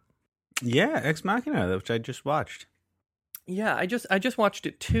Machina. Yeah, Ex Machina, which I just watched. Yeah, I just watched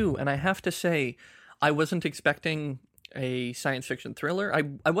it too, and I have to say, I wasn't expecting a science fiction thriller.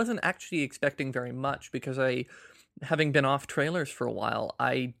 I wasn't actually expecting very much because having been off trailers for a while,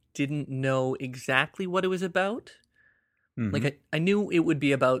 I didn't know exactly what it was about. Mm-hmm. Like I knew it would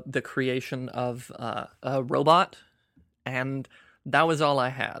be about the creation of a robot, and that was all I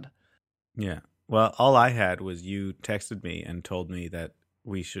had. Yeah. Well, all I had was you texted me and told me that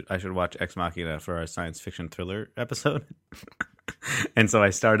I should watch Ex Machina for our science fiction thriller episode. And so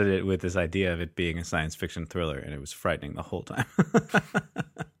I started it with this idea of it being a science fiction thriller, and it was frightening the whole time.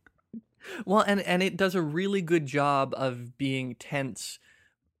 Well, and it does a really good job of being tense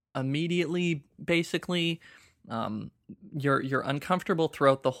immediately, basically. You're uncomfortable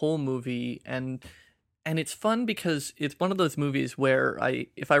throughout the whole movie, and And it's fun because it's one of those movies where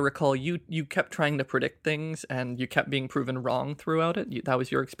if I recall, you kept trying to predict things and you kept being proven wrong throughout it. That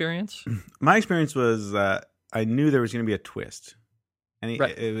was your experience? My experience was I knew there was going to be a twist. And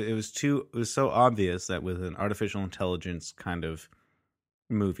Right. it was so obvious that with an artificial intelligence kind of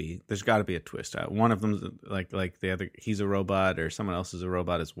movie, there's got to be a twist. One of them's like the other, he's a robot, or someone else is a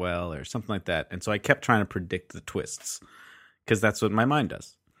robot as well, or something like that. And so I kept trying to predict the twists because that's what my mind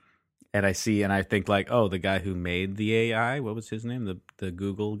does. And I think like, oh, the guy who made the AI, what was his name? The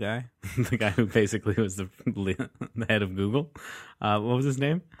Google guy, the guy who basically was the head of Google. What was his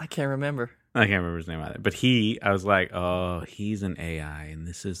name? I can't remember. I can't remember his name either. But I was like, oh, he's an AI, and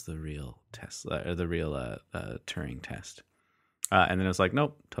this is the real Tesla, or the real Turing test. And then it was like,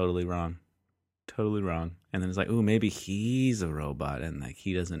 nope, totally wrong. Totally wrong. And then it's like, ooh, maybe he's a robot, and like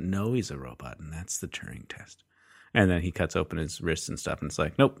he doesn't know he's a robot, and that's the Turing test. And then he cuts open his wrists and stuff, and it's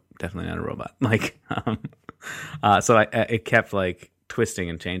like, nope, definitely not a robot. Like, so it kept like twisting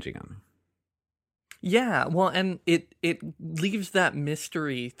and changing on me. Yeah, well, and it leaves that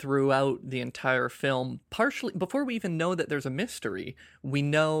mystery throughout the entire film. Partially, before we even know that there's a mystery,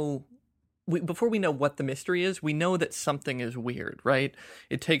 before we know what the mystery is, we know that something is weird, right?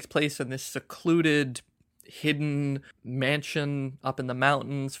 It takes place in this secluded, hidden mansion up in the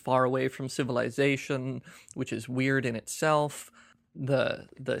mountains, far away from civilization, which is weird in itself. The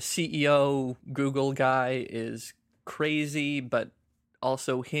CEO Google guy is crazy, but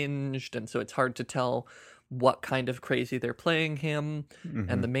also hinged, and so it's hard to tell what kind of crazy they're playing him. Mm-hmm.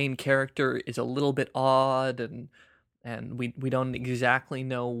 And the main character is a little bit odd, and we don't exactly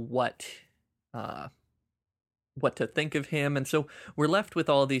know what to think of him, and so we're left with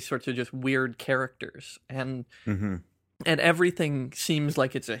all these sorts of just weird characters, and everything seems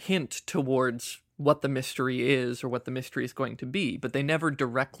like it's a hint towards what the mystery is or what the mystery is going to be, but they never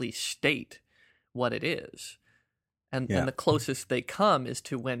directly state what it is. And the closest they come is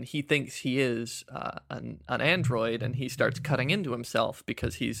to when he thinks he is an android, and he starts cutting into himself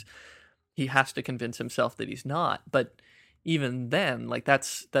because he has to convince himself that he's not. But even then, like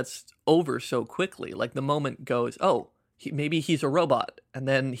that's over so quickly. Like the moment goes, oh, maybe he's a robot, and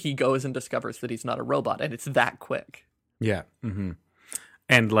then he goes and discovers that he's not a robot, and it's that quick. Yeah,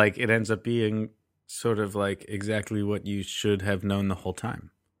 and like it ends up being sort of like exactly what you should have known the whole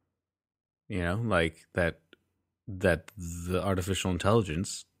time. You know, like that the artificial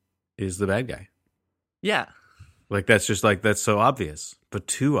intelligence is the bad guy. Yeah. Like that's so obvious, but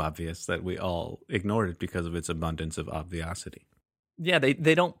too obvious that we all ignored it because of its abundance of obviosity. Yeah,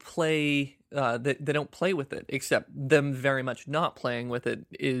 they don't play they don't play with it, except them very much not playing with it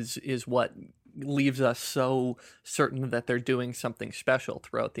is what leaves us so certain that they're doing something special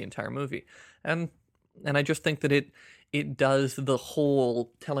throughout the entire movie. And I just think that it does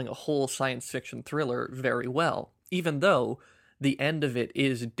telling a whole science fiction thriller very well, even though the end of it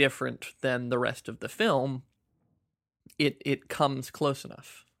is different than the rest of the film. It comes close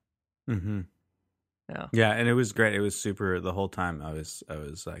enough. Mm-hmm. Yeah, and it was great. It was super. The whole time I was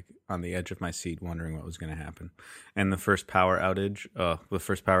like on the edge of my seat, wondering what was going to happen. And the first power outage,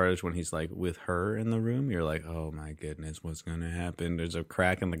 when he's like with her in the room, you're like, oh my goodness, what's going to happen? There's a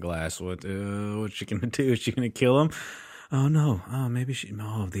crack in the glass. What's she going to do? Is she going to kill him? Oh no! Oh, maybe she.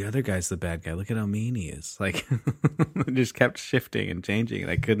 No, the other guy's the bad guy. Look at how mean he is. Like, it just kept shifting and changing, and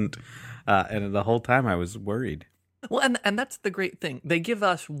I couldn't. And the whole time I was worried. Well, and that's the great thing. They give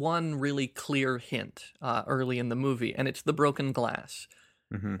us one really clear hint early in the movie, and it's the broken glass.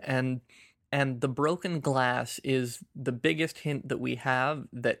 Mm-hmm. And the broken glass is the biggest hint that we have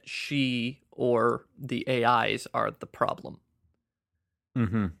that she or the AIs are the problem.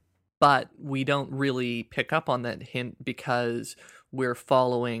 Mm-hmm. But we don't really pick up on that hint because we're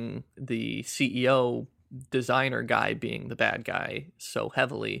following the CEO designer guy being the bad guy so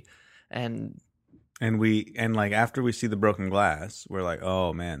heavily. And like after we see the broken glass, we're like,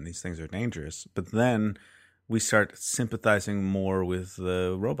 oh man, these things are dangerous. But then we start sympathizing more with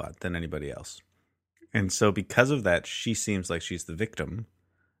the robot than anybody else. And so because of that, she seems like she's the victim,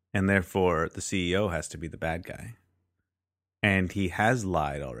 and therefore the CEO has to be the bad guy. And he has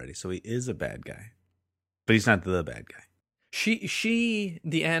lied already, so he is a bad guy. But he's not the bad guy. She,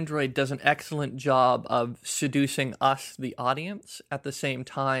 the android, does an excellent job of seducing us, the audience, at the same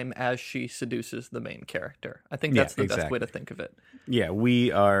time as she seduces the main character. I think that's the best way to think of it. Yeah,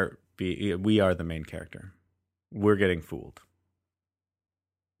 we are the main character. We're getting fooled.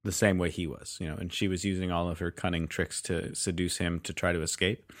 The same way he was, and she was using all of her cunning tricks to seduce him to try to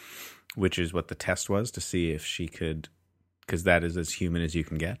escape, which is what the test was, to see if she could, because that is as human as you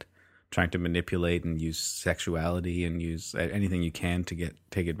can get. Trying to manipulate and use sexuality and use anything you can to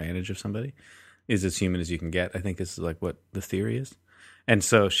take advantage of somebody. is as human as you can get, I think is like what the theory is. And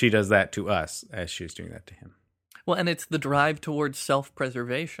so she does that to us as she's doing that to him. Well, and it's the drive towards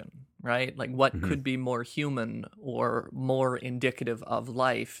self-preservation, right? Like, what could be more human or more indicative of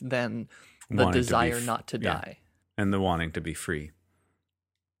life than the Wanting desire not to die? And the wanting to be free.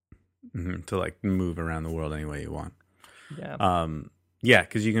 To like move around the world any way you want. Yeah. Yeah,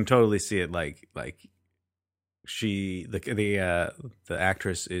 because you can totally see it. Like the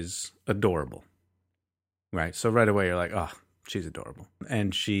actress is adorable, right? So right away you're like, oh, she's adorable,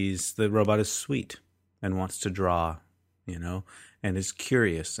 and the robot is sweet and wants to draw, and is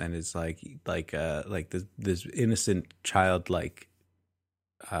curious and is like this innocent childlike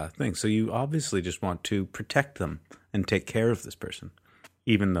thing. So you obviously just want to protect them and take care of this person.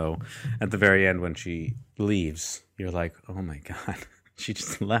 Even though at the very end when she leaves, you're like, oh my God, she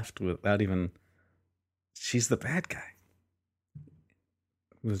just left without even, she's the bad guy.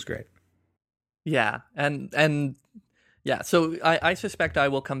 It was great. Yeah. And yeah, so I suspect I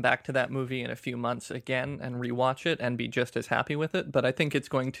will come back to that movie in a few months again and rewatch it and be just as happy with it. But I think it's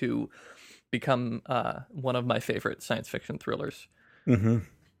going to become one of my favorite science fiction thrillers. Mm-hmm.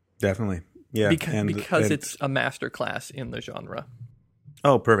 Definitely. Yeah. Because it's a masterclass in the genre.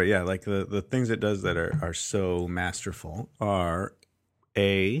 Oh, perfect. Yeah, like the things it does that are so masterful are,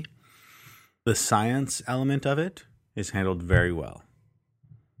 the science element of it is handled very well.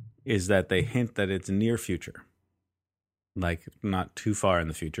 Is that they hint that it's near future. Like, not too far in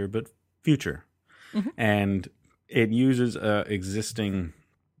the future, but future. Mm-hmm. And it uses existing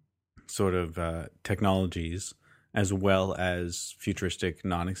sort of technologies as well as futuristic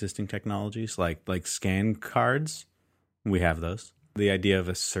non-existing technologies, like scan cards. We have those. The idea of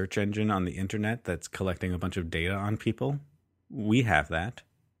a search engine on the internet that's collecting a bunch of data on people, we have that.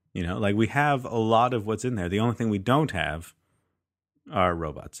 Like we have a lot of what's in there. The only thing we don't have are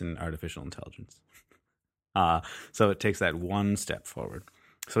robots and artificial intelligence. So it takes that one step forward.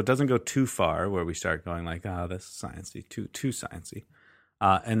 So it doesn't go too far where we start going like, that's sciencey, too sciencey.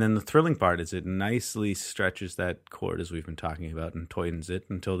 And then the thrilling part is it nicely stretches that cord, as we've been talking about, and toys it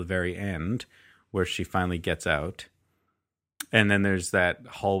until the very end where she finally gets out. And then there's that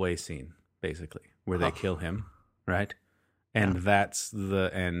hallway scene, basically, where they kill him, right? And that's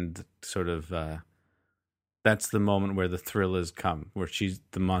the end, sort of, that's the moment where the thrill has come, where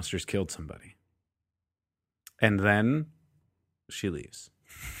the monster's killed somebody. And then she leaves.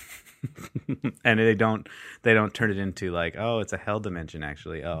 And they don't turn it into like, oh, it's a hell dimension,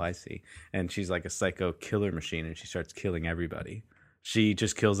 actually. Oh, I see. And she's like a psycho killer machine, and she starts killing everybody. She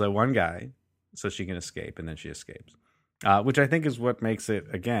just kills that one guy so she can escape, and then she escapes. Which I think is what makes it,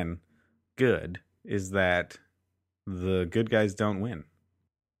 again, good, is that the good guys don't win.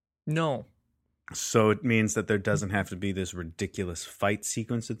 No. So it means that there doesn't have to be this ridiculous fight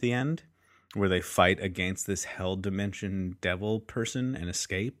sequence at the end where they fight against this hell dimension devil person and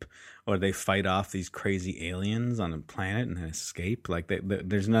escape, or they fight off these crazy aliens on a planet and then escape. Like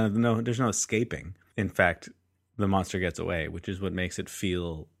there's no escaping. In fact, the monster gets away, which is what makes it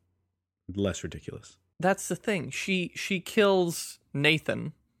feel less ridiculous. That's the thing. She kills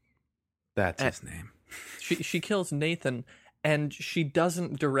Nathan. That's his name. She kills Nathan, and she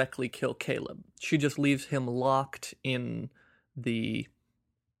doesn't directly kill Caleb. She just leaves him locked in the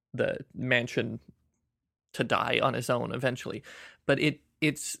mansion to die on his own eventually. But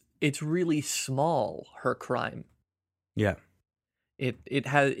it's really small, her crime. Yeah.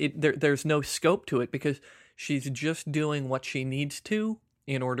 There's no scope to it because she's just doing what she needs to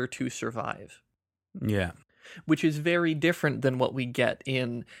in order to survive. Yeah. Which is very different than what we get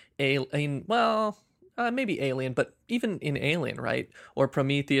in maybe Alien, but even in Alien, right? Or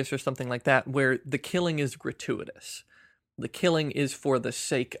Prometheus or something like that, where the killing is gratuitous. The killing is for the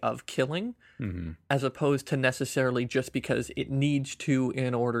sake of killing, as opposed to necessarily just because it needs to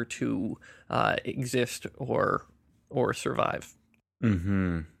in order to exist or survive.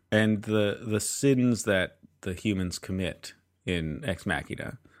 Mm-hmm. And the sins that the humans commit in Ex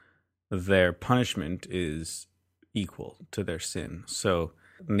Machina, their punishment is equal to their sin. So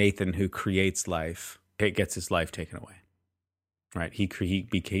Nathan, who creates life, gets his life taken away. Right? He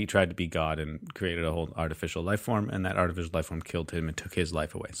tried to be God and created a whole artificial life form, and that artificial life form killed him and took his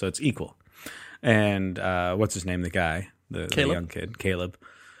life away. So it's equal. And what's his name? The guy, the young kid, Caleb.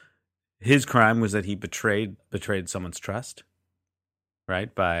 His crime was that he betrayed someone's trust. Right?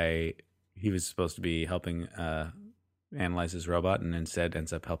 He was supposed to be helping analyze his robot, and instead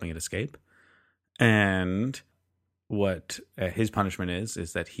ends up helping it escape. And what his punishment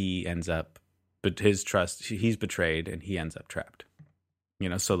is that he ends up, but his trust, he's betrayed and he ends up trapped.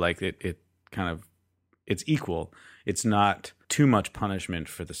 So like it it's equal. It's not too much punishment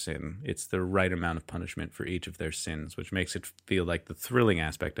for the sin. It's the right amount of punishment for each of their sins, which makes it feel like the thrilling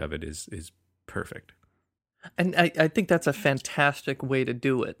aspect of it is perfect. And I think that's a fantastic way to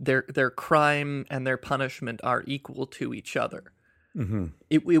do it. Their crime and their punishment are equal to each other. Mm-hmm.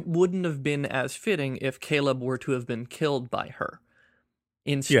 It wouldn't have been as fitting if Caleb were to have been killed by her.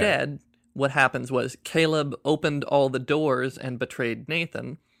 Instead, what happens was Caleb opened all the doors and betrayed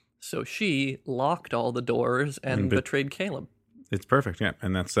Nathan, so she locked all the doors and betrayed Caleb. It's perfect, yeah,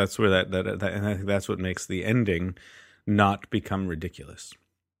 and that's where that and I think that's what makes the ending not become ridiculous,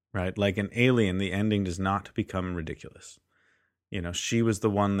 right? Like an Alien, the ending does not become ridiculous. You know, she was the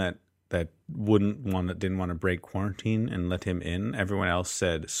one that didn't want to break quarantine and let him in. Everyone else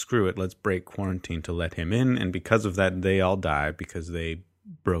said, "Screw it, let's break quarantine to let him in," and because of that, they all die because they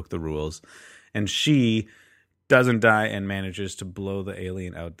broke the rules, and she doesn't die and manages to blow the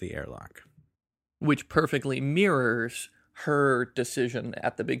alien out the airlock, which perfectly mirrors her decision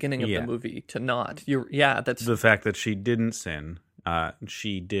at the beginning of the movie to not. That's the fact that she didn't sin.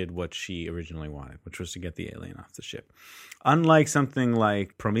 She did what she originally wanted, which was to get the alien off the ship. Unlike something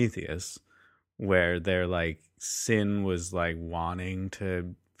like Prometheus, where their like sin was like wanting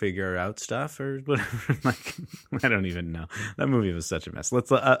to figure out stuff or whatever. Like, I don't even know. That movie was such a mess.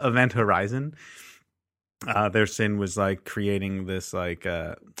 Let's Event Horizon. Their sin was like creating this like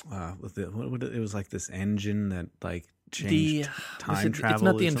it was like this engine that like changed time travel. It's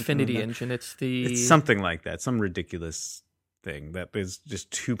not the Infinity Engine. It's something like that. Some ridiculous thing that is just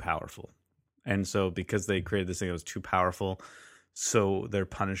too powerful. And so because they created this thing that was too powerful, so their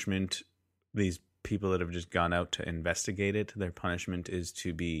punishment, these people that have just gone out to investigate it, their punishment is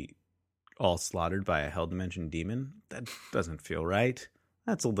to be all slaughtered by a hell dimension demon. That doesn't feel right.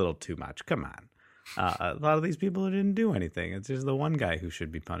 That's a little too much. Come on. A lot of these people didn't do anything. It's just the one guy who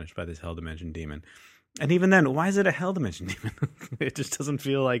should be punished by this hell dimension demon. And even then, why is it a hell dimension demon? It just doesn't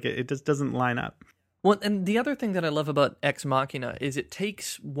feel like it. It just doesn't line up. Well, and the other thing that I love about Ex Machina is it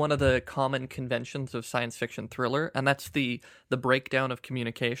takes one of the common conventions of science fiction thriller, and that's the breakdown of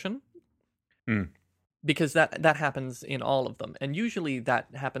communication. Because that happens in all of them. And usually that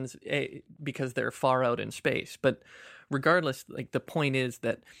happens because they're far out in space. But regardless, like the point is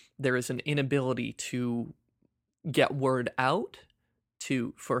that there is an inability to get word out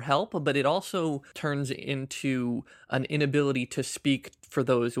for help, but it also turns into an inability to speak for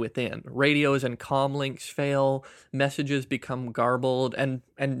those within. Radios and comm links fail, messages become garbled, and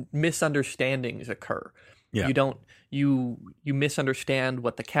misunderstandings occur. Yeah. You misunderstand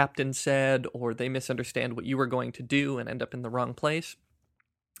what the captain said, or they misunderstand what you were going to do and end up in the wrong place.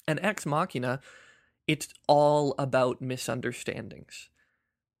 And Ex Machina, it's all about misunderstandings.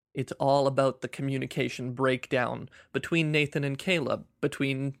 It's all about the communication breakdown between Nathan and Caleb,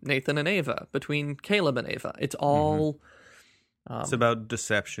 between Nathan and Ava, between Caleb and Ava. It's all... it's about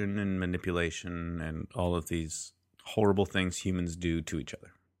deception and manipulation and all of these horrible things humans do to each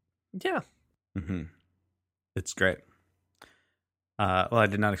other. Yeah. Mm-hmm. It's great. Well, I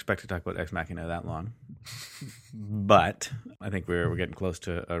did not expect to talk about Ex Machina that long, but I think we're getting close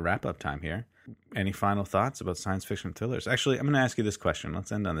to a wrap-up time here. Any final thoughts about science fiction thrillers? Actually, I'm going to ask you this question.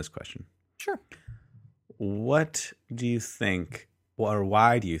 Let's end on this question. Sure. What do you think, or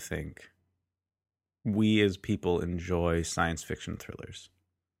why do you think we as people enjoy science fiction thrillers?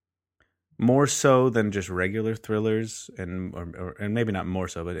 More so than just regular thrillers, and maybe not more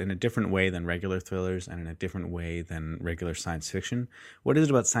so, but in a different way than regular thrillers and in a different way than regular science fiction. What is it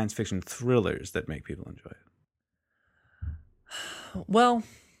about science fiction thrillers that make people enjoy it? Well,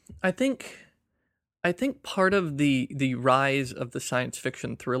 I think part of the rise of the science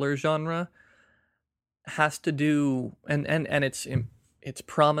fiction thriller genre has to do, and its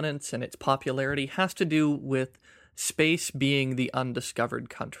prominence and its popularity has to do with space being the undiscovered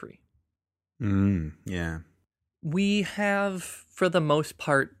country. Yeah. We have, for the most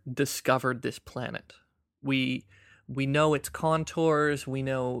part, discovered this planet. We know its contours, we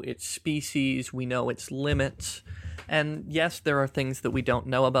know its species, we know its limits. And yes, there are things that we don't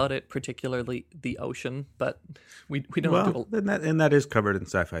know about it, particularly the ocean, but we don't and that is covered in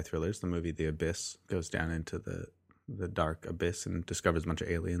sci-fi thrillers. The movie The Abyss goes down into the dark abyss and discovers a bunch of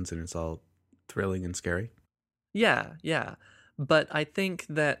aliens, and it's all thrilling and scary. Yeah. But I think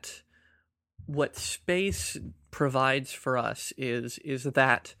that what space provides for us is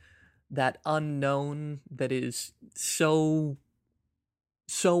that unknown that is so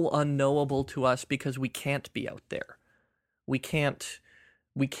unknowable to us because we can't be out there. We can't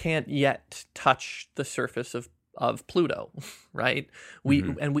yet touch the surface of Pluto, right?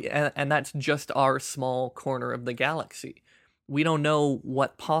 And that's just our small corner of the galaxy. We don't know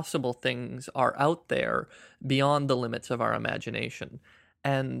what possible things are out there beyond the limits of our imagination.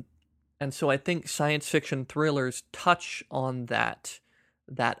 And so I think science fiction thrillers touch on that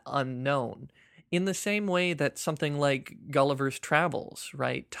unknown in the same way that something like Gulliver's Travels,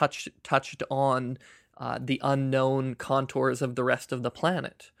 right, touched on the unknown contours of the rest of the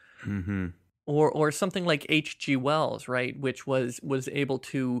planet. Mm-hmm. Or something like H.G. Wells, right, which was able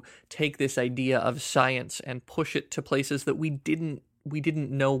to take this idea of science and push it to places that we didn't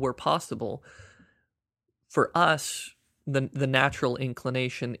know were possible. For us, the natural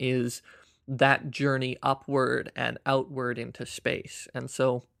inclination is that journey upward and outward into space. And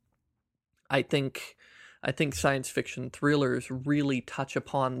so I think science fiction thrillers really touch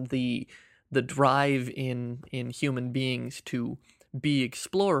upon the drive in human beings to be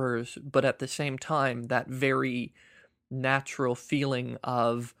explorers, but at the same time, that very natural feeling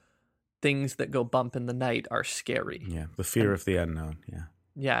of things that go bump in the night are scary. Yeah, the fear of the unknown, yeah.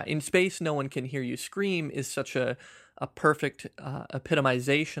 Yeah, in space, no one can hear you scream is such a perfect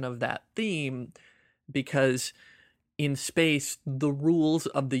epitomization of that theme, because in space, the rules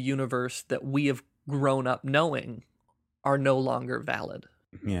of the universe that we have grown up knowing are no longer valid.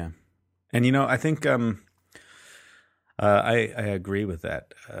 Yeah. And, I think I agree with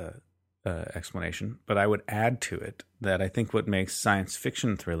that explanation, but I would add to it that I think what makes science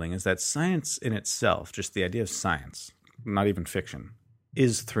fiction thrilling is that science in itself, just the idea of science, not even fiction,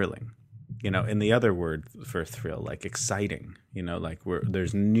 is thrilling. In the other word for thrill, like exciting, like we're on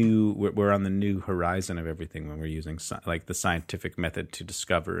the new horizon of everything when we're using like the scientific method to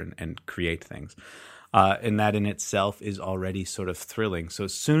discover and create things. And that in itself is already sort of thrilling. So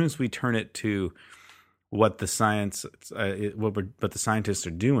as soon as we turn it to what the scientists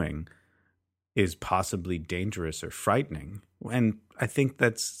are doing is possibly dangerous or frightening, and I think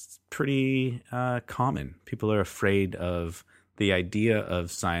that's pretty common. People are afraid of the idea of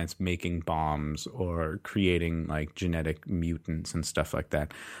science making bombs or creating like genetic mutants and stuff like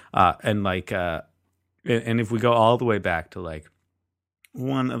that. And if we go all the way back to like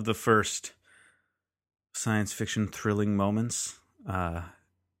one of the first science fiction thrilling moments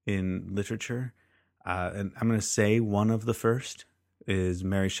in literature, and I'm going to say one of the first is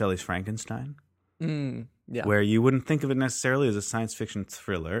Mary Shelley's Frankenstein. Yeah. Where you wouldn't think of it necessarily as a science fiction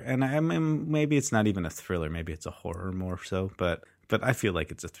thriller, and I mean, maybe it's not even a thriller, maybe it's a horror more so, but I feel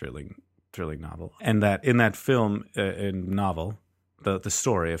like it's a thrilling novel. And that in that film and novel, the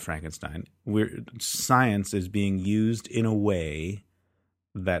story of Frankenstein, science is being used in a way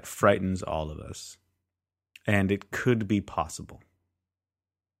that frightens all of us, and it could be possible.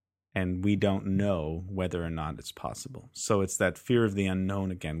 And we don't know whether or not it's possible. So it's that fear of the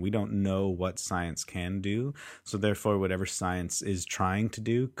unknown again. We don't know what science can do. So therefore, whatever science is trying to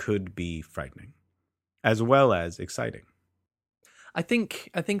do could be frightening, as well as exciting. I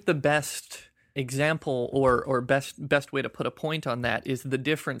think the best example or best way to put a point on that is the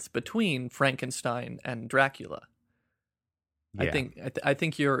difference between Frankenstein and Dracula. Yeah. I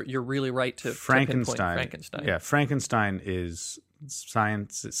think you're really right to pinpoint Frankenstein. Yeah, Frankenstein is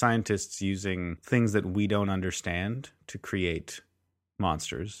scientists using things that we don't understand to create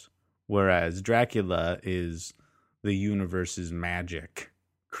monsters, whereas Dracula is the universe's magic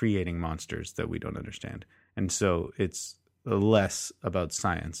creating monsters that we don't understand. And so it's less about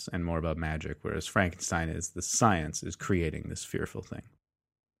science and more about magic, whereas Frankenstein is the science is creating this fearful thing.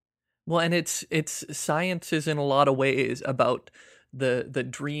 Well, and it's science is in a lot of ways about the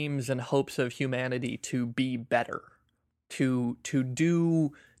dreams and hopes of humanity to be better. To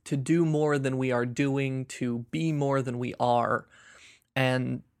do more than we are doing, to be more than we are,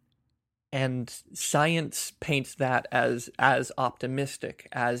 and science paints that as optimistic,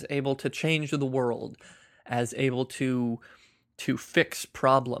 as able to change the world, as able to fix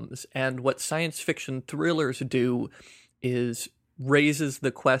problems. And what science fiction thrillers do is raises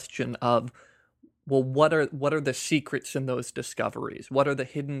the question of, well, what are the secrets in those discoveries? What are the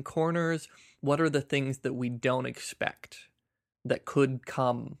hidden corners? What are the things that we don't expect that could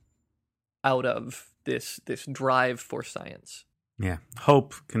come out of this drive for science? Yeah.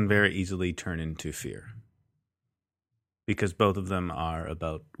 Hope can very easily turn into fear, because both of them are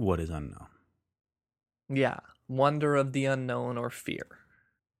about what is unknown. Yeah. Wonder of the unknown or fear.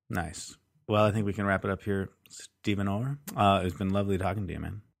 Nice. Well, I think we can wrap it up here, Stephen Orr. It's been lovely talking to you,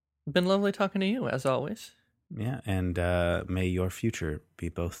 man. Been lovely talking to you, as always. Yeah, and may your future be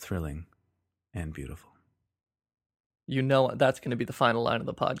both thrilling and beautiful. You know that's going to be the final line of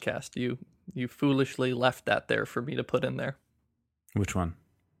the podcast. You foolishly left that there for me to put in there. Which one?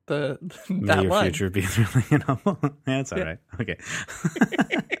 May your line. future be thrilling and humble. Yeah, that's all right. Okay.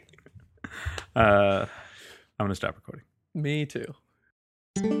 I'm going to stop recording. Me too.